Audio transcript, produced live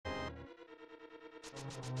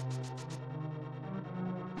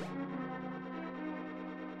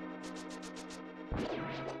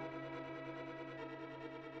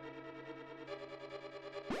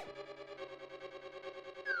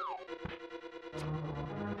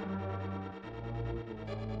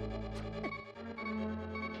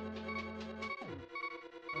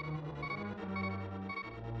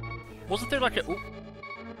Wasn't there like a... Ooh.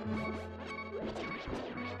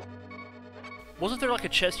 Wasn't there like a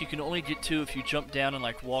chest you can only get to if you jump down and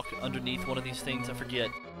like walk underneath one of these things? I forget.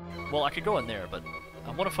 Well, I could go in there, but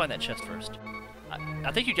I want to find that chest first.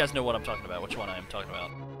 I think you guys know what I'm talking about, which one I am talking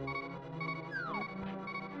about.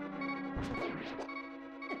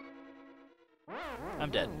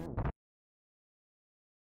 I'm dead.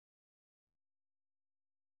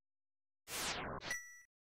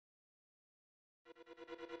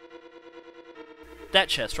 That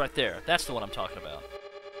chest right there. That's the one I'm talking about.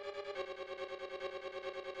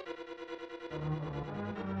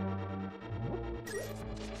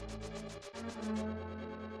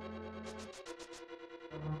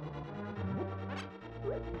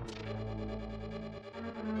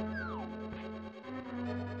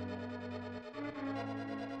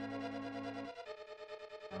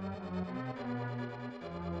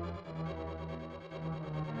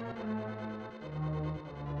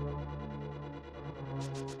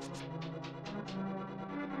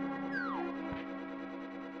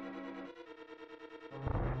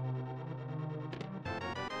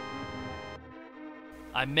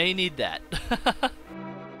 I may need that.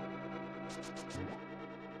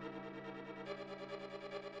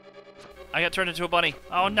 I got turned into a bunny.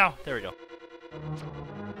 Oh no, there we go.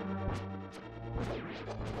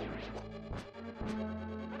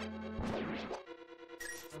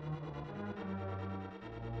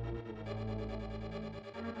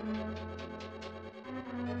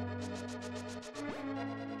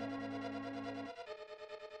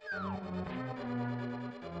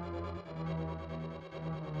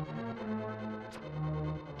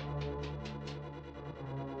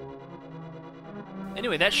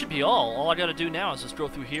 Anyway, that should be all. All I gotta do now is just go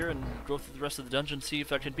through here and go through the rest of the dungeon, see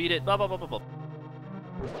if I can beat it. Blah, blah, blah, blah, blah.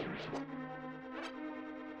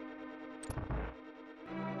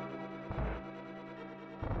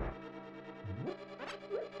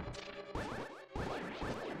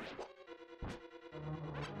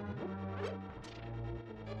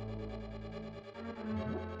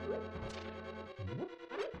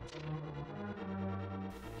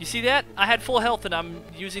 You see that? I had full health and I'm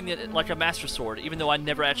using it like a Master Sword, even though I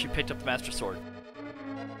never actually picked up the Master Sword.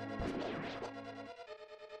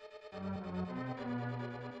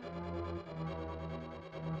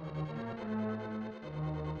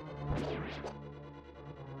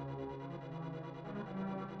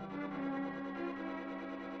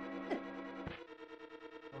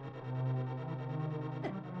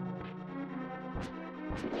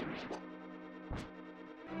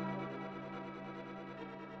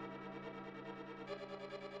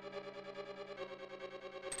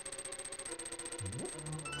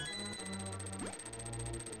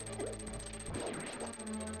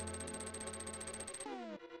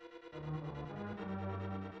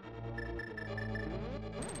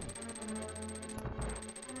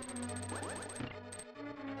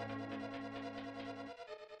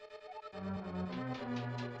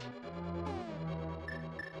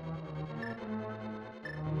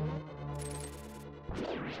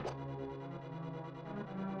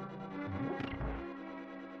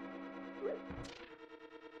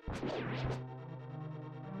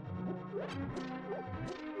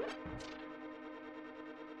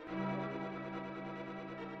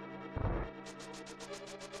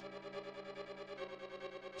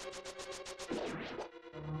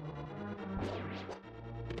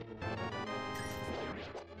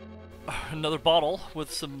 Another bottle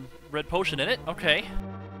with some red potion in it. Okay.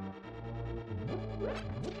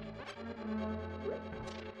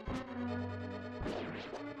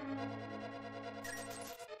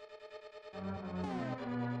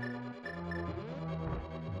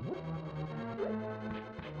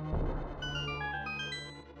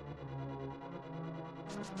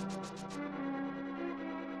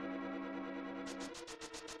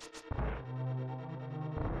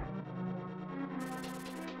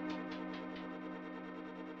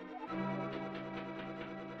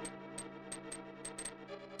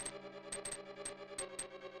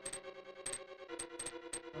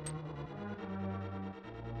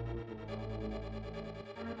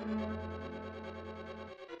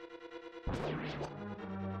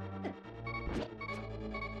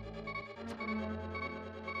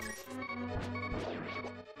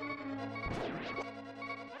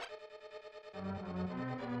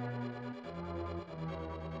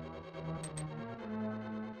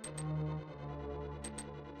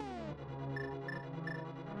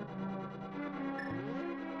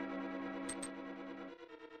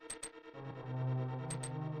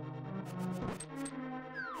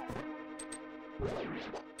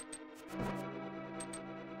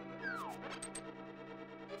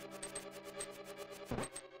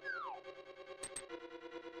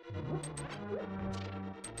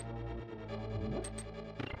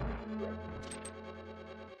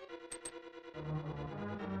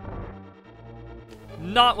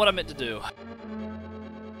 Not what I meant to do.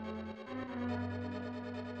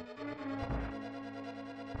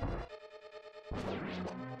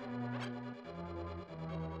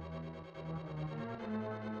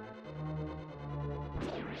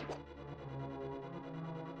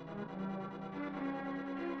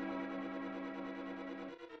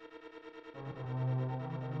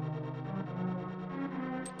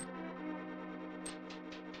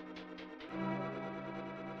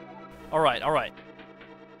 Alright, alright.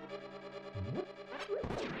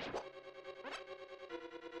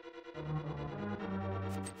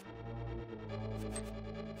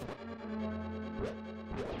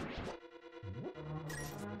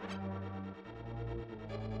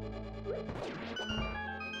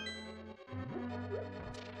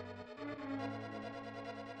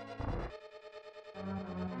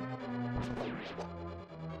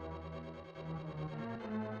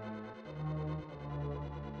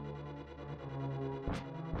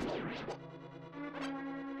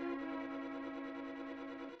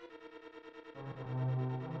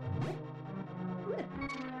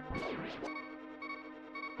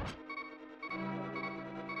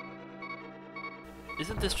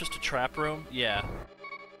 Isn't this just a trap room? Yeah.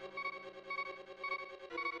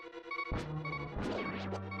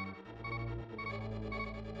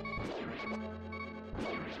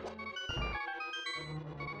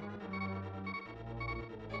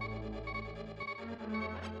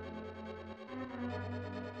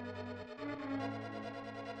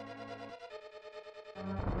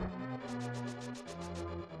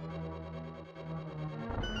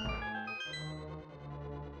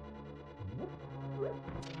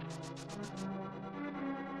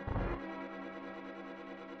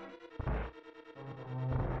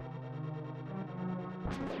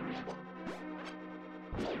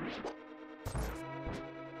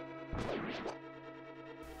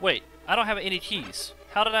 Wait, I don't have any keys.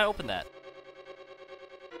 How did I open that?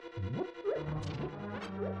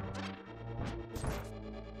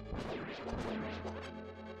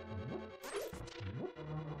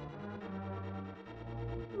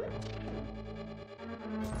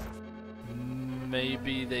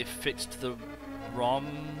 Maybe they fixed the ROM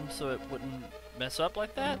so it wouldn't mess up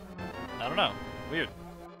like that? I don't know. Weird.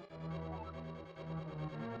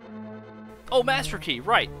 Oh, master key,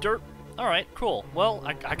 right. Dirt. Alright, cool. Well,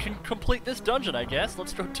 I can complete this dungeon, I guess.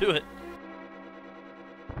 Let's go do it.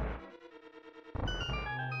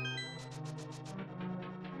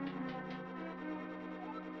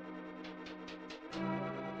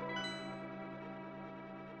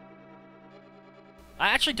 I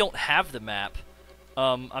actually don't have the map.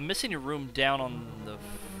 I'm missing a room down on the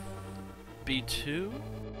B2?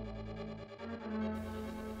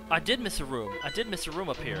 I did miss a room. I did miss a room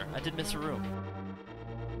up here. I did miss a room.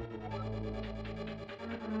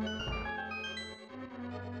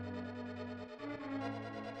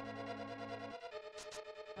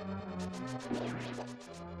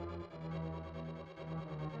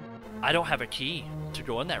 I don't have a key to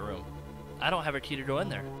go in that room. I don't have a key to go in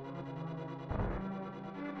there.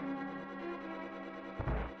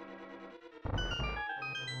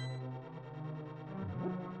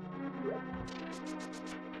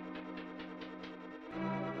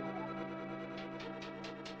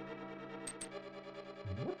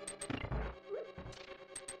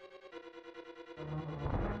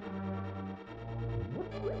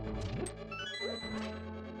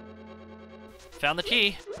 Found the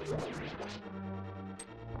key.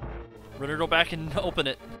 We're gonna go back and open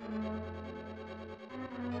it.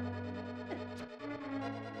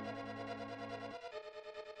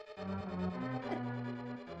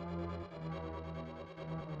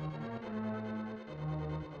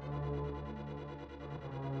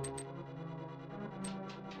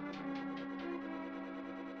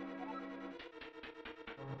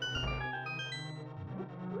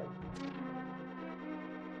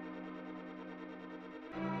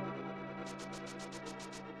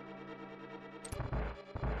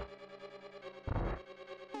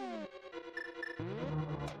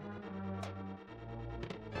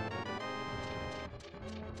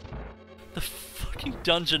 The fucking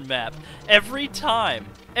dungeon map. Every time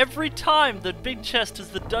the big chest is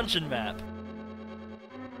the dungeon map.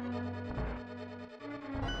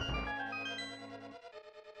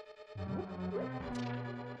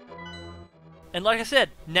 And like I said,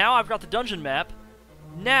 now I've got the dungeon map.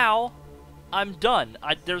 Now I'm done.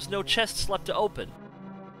 There's no chests left to open.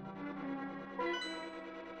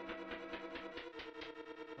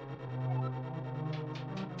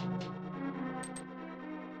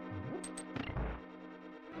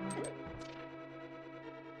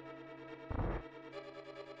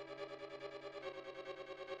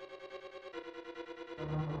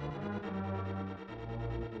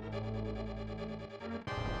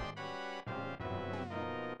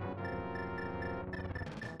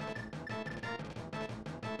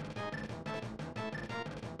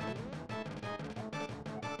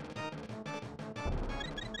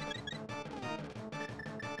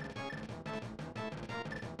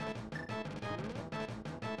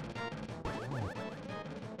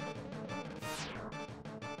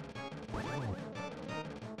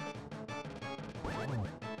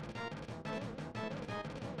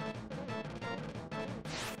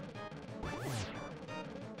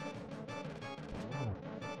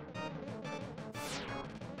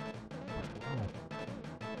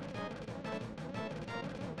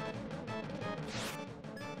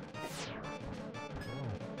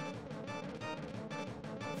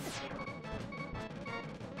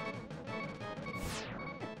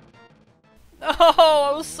 Oh,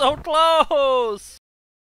 I was so close!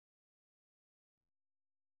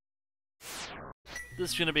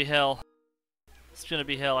 This is gonna be hell. It's gonna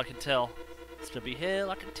be hell, I can tell. It's gonna be hell,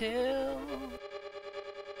 I can tell.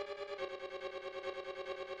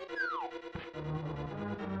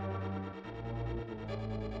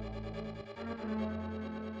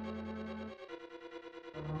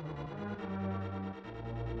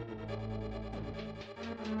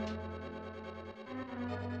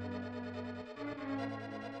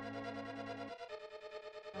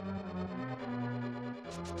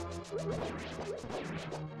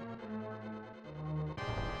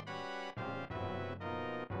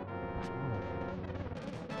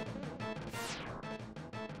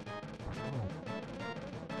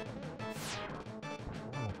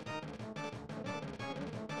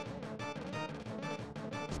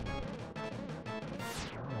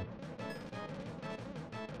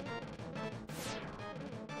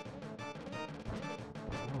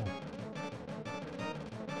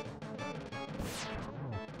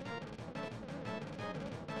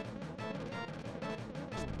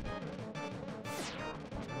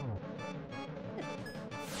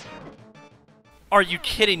 Are you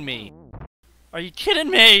kidding me? Are you kidding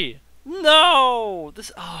me? No!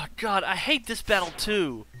 This, oh god, I hate this battle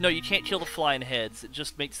too. No, you can't kill the flying heads. It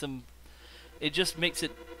just makes them, it just makes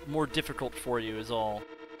it more difficult for you is all.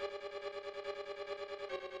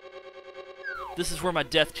 This is where my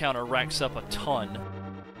death counter racks up a ton.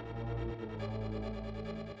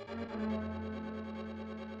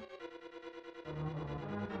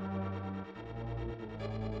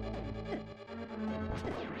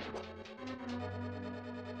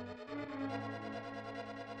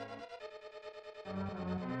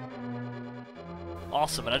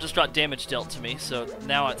 Awesome, and I just got damage dealt to me, so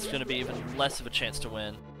now it's going to be even less of a chance to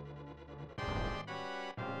win.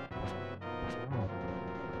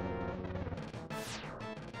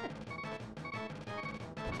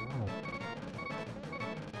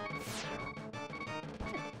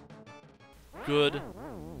 Good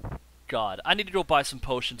God. I need to go buy some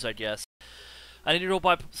potions, I guess. I need to go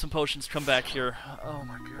buy some potions, come back here. Oh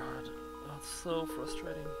my god. That's so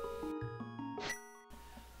frustrating.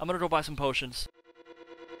 I'm gonna go buy some potions.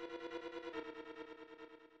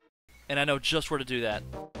 And I know just where to do that.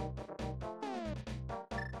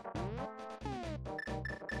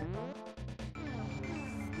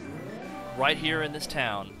 Right here in this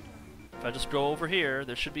town. If I just go over here,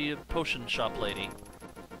 there should be a potion shop lady.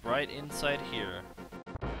 Right inside here.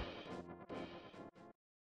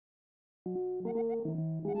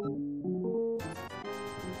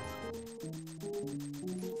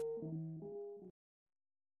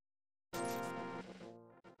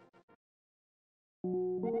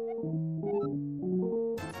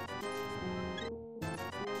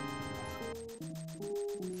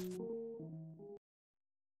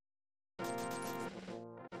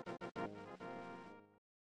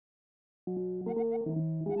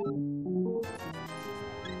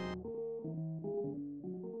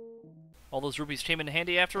 All those rupees came in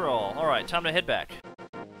handy after all. Alright, time to head back.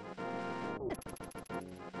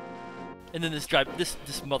 And then this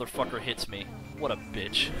motherfucker hits me. What a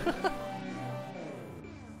bitch.